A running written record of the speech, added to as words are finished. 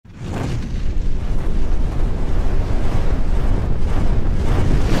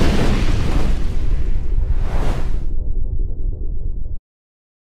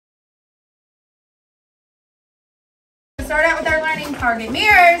start out with our learning target.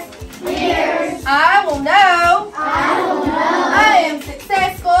 Mirrors. Mirrors. I will know. I will know. I am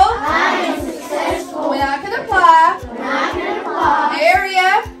successful. I am successful. When I can apply. When I can apply.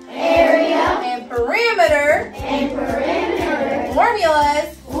 Area. Area. And perimeter. And perimeter.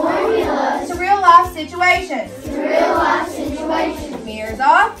 Formulas. Formulas. To real life situations. To real life situations. Mirrors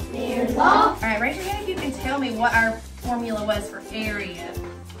off. Mirrors off. All right, raise your hand if you can tell me what our formula was for area.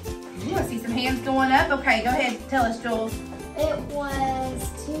 Ooh, I see some hands going up. Okay, go ahead. Tell us, Jules. It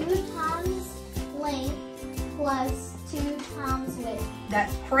was 2 times length plus 2 times width.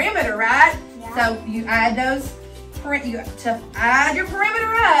 That's perimeter, right? Yeah. So you add those, to add your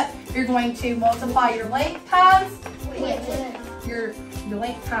perimeter up, you're going to multiply your length times your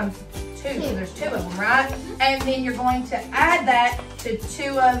length times 2, so there's 2 of them, right? And then you're going to add that to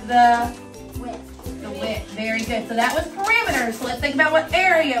 2 of the width. Very good. So that was perimeter. So let's think about what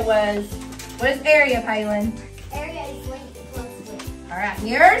area was. What is area, Palin? Area is length plus width. All right,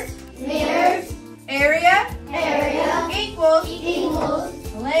 mirrors. Mirrors. Area. Area. Equals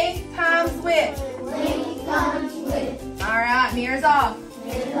Equals. length times width. Length times width. All right, mirrors off.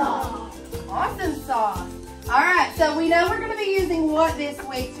 Mirrors off. Awesome sauce. All right, so we know we're going to be using what this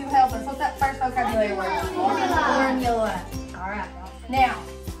week to help us. What's that first vocabulary word? Formula. All right. Now,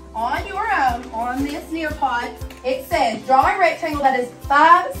 on your own, on this Nearpod, it says, draw a rectangle that is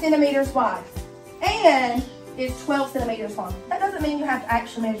 5 centimeters wide and is 12 centimeters long. That doesn't mean you have to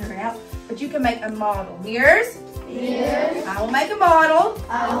actually measure it out, but you can make a model. Mirrors? Mirrors. I will make a model.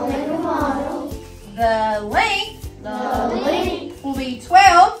 I will make a model. The length The length will be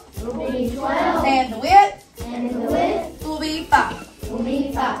 12 will be 12. and the width And the width will be 5. will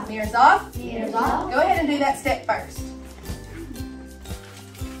be 5. Mirrors off. Mirrors off. Go ahead and do that step first.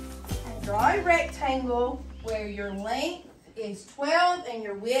 Draw a rectangle where your length is 12 and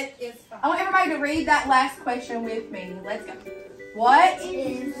your width is 5. I want everybody to read that last question with me. Let's go. What?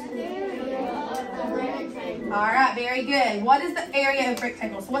 Is the area of the rectangle? All right, very good. What is the area of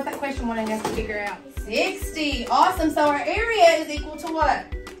rectangle? So what's that question wanting us to figure out? 60. Awesome. So our area is equal to what?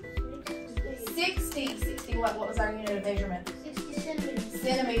 60. 60 what? What was our unit of measurement? 60 centimeters.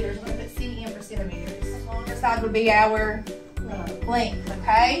 Centimeters. We're going to put cm for centimeters. Longer side would be our length,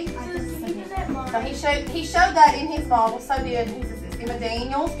 okay? So he showed that in his model. So did his assistant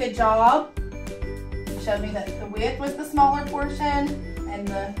Daniels. Good job. He showed me that the width was the smaller portion and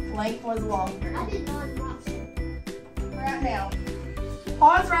the length was longer. I did not watch it. Right now,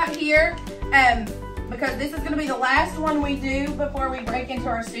 pause right here, because this is going to be the last one we do before we break into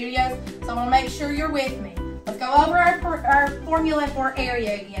our studios. So I want to make sure you're with me. Let's go over our formula for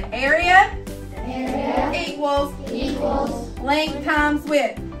area again. Area equals length times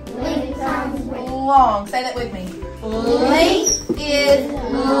width. Length times width. Long. Say that with me. Length is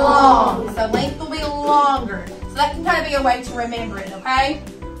long. So length will be longer. So that can kind of be a way to remember it, okay?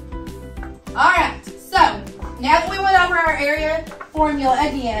 All right. So now that we went over our area formula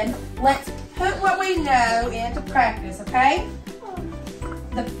again, let's put what we know into practice, okay?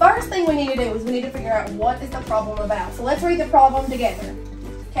 The first thing we need to do is we need to figure out what is the problem about. So let's read the problem together.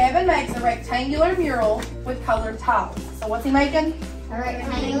 Kevin makes a rectangular mural with colored tiles. So what's he making? A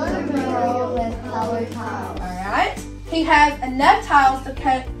rectangular mural with colored tiles. All right. He has enough tiles to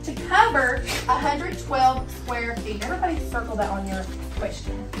cover 112 square feet. Everybody circle that on your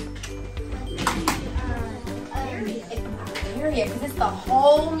question. Area, because it's the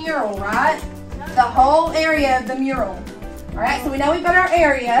whole mural, right? The whole area of the mural. All right, so we know we've got our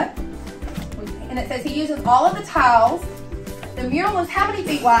area, and it says he uses all of the tiles. The mural is how many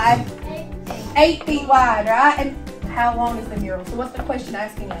feet wide? 8 feet wide, right? And how long is the mural? So what's the question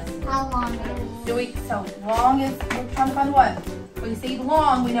asking us? How long is it? So long is, we're trying to find what? We see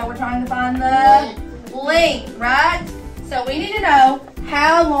long, we know we're trying to find the length, right? So we need to know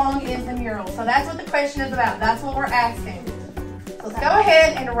how long is the mural. So that's what the question is about. That's what we're asking. So let's go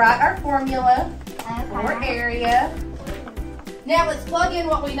ahead and write our formula for area. Now let's plug in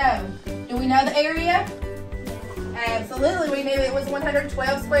what we know. Do we know the area? Absolutely, we knew it was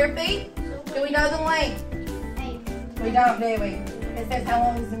 112 square feet. Do we know the length? 8. We don't, do we? It says how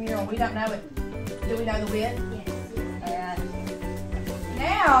long is the mural. We don't know it. Do we know the width? Yes. All right.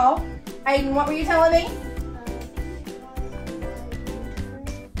 Now, Aiden, what were you telling me?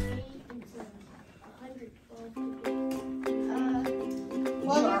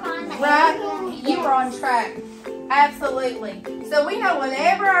 Right, you were on track. Absolutely. So we know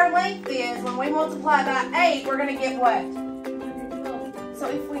whatever our length is, when we multiply by 8, we're going to get what? So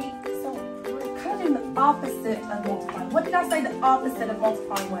we're kind of doing the opposite of multiplying. What did I say the opposite of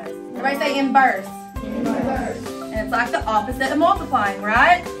multiplying was? Everybody say inverse. Inverse. And it's like the opposite of multiplying,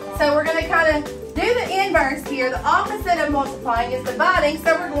 right? So we're going to kind of do the inverse here. The opposite of multiplying is dividing,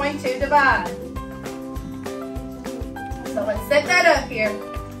 so we're going to divide. So let's set that up here.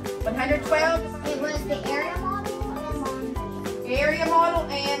 112. It was the area model and long division. Area model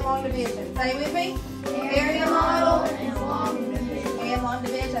and long division. Say with me. Area model and long division. and long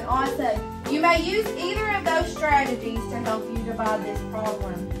division. Awesome. You may use either of those strategies to help you divide this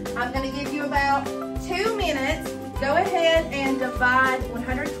problem. I'm going to give you about 2 minutes. Go ahead and divide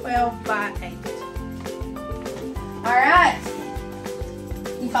 112 by 8. All right.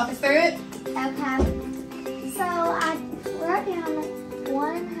 Can you talk us through it? Okay. So I wrote down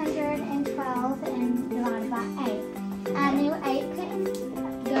 112 and divided by 8. I knew 8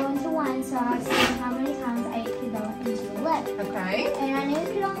 couldn't go into 1, so I was seeing how many times 8 could go into 11. Okay. And I knew it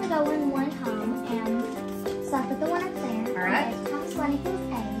could only go in one time, and so I put the 1 up there. All right. 8 times 1 equals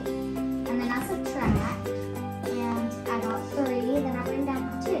 8. And then I subtract, and I got 3, then I bring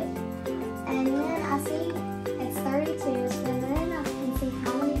down 2. And then I see it's 32, so then I can see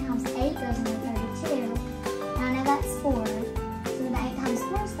how many times 8 goes into 32. And I know that's 4. So then 8 times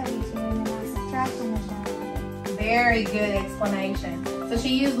 4 is 32, and then I subtract and there's no 11. Very good explanation. So she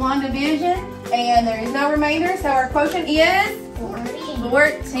used long division, and there is no remainder, so our quotient is 14.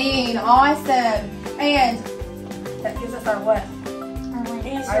 14. Awesome. And that gives us our what?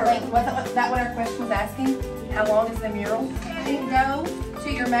 Our length. Was that what our question was asking? How long is the mural? And go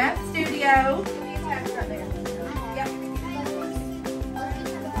to your math studio. Right there. Yep.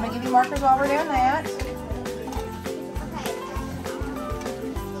 I'm gonna give you markers while we're doing that.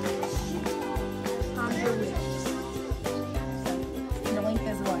 And the length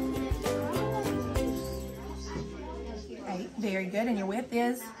is what? 8. Very good. And your width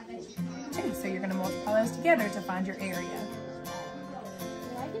is 2. So you're going to multiply those together to find your area.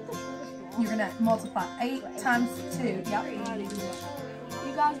 You're going to multiply 8 times 2. Yep.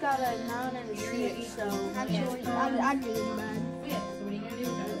 You guys got a 9 and a 6, so actually, I did it bad.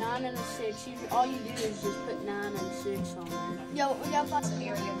 9 and a 6. All you do is just put 9 and 6 on there. Yo, we got lots of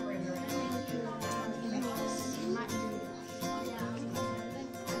area.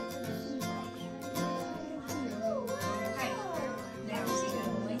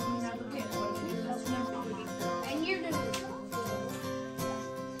 And you're doing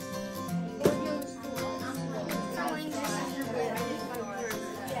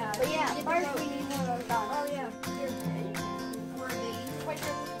but yeah, first we need one of those dots. Oh yeah.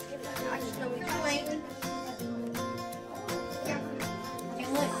 And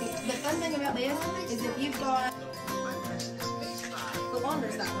look, the fun thing about this is if you've got the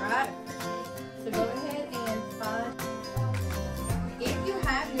longer side, right?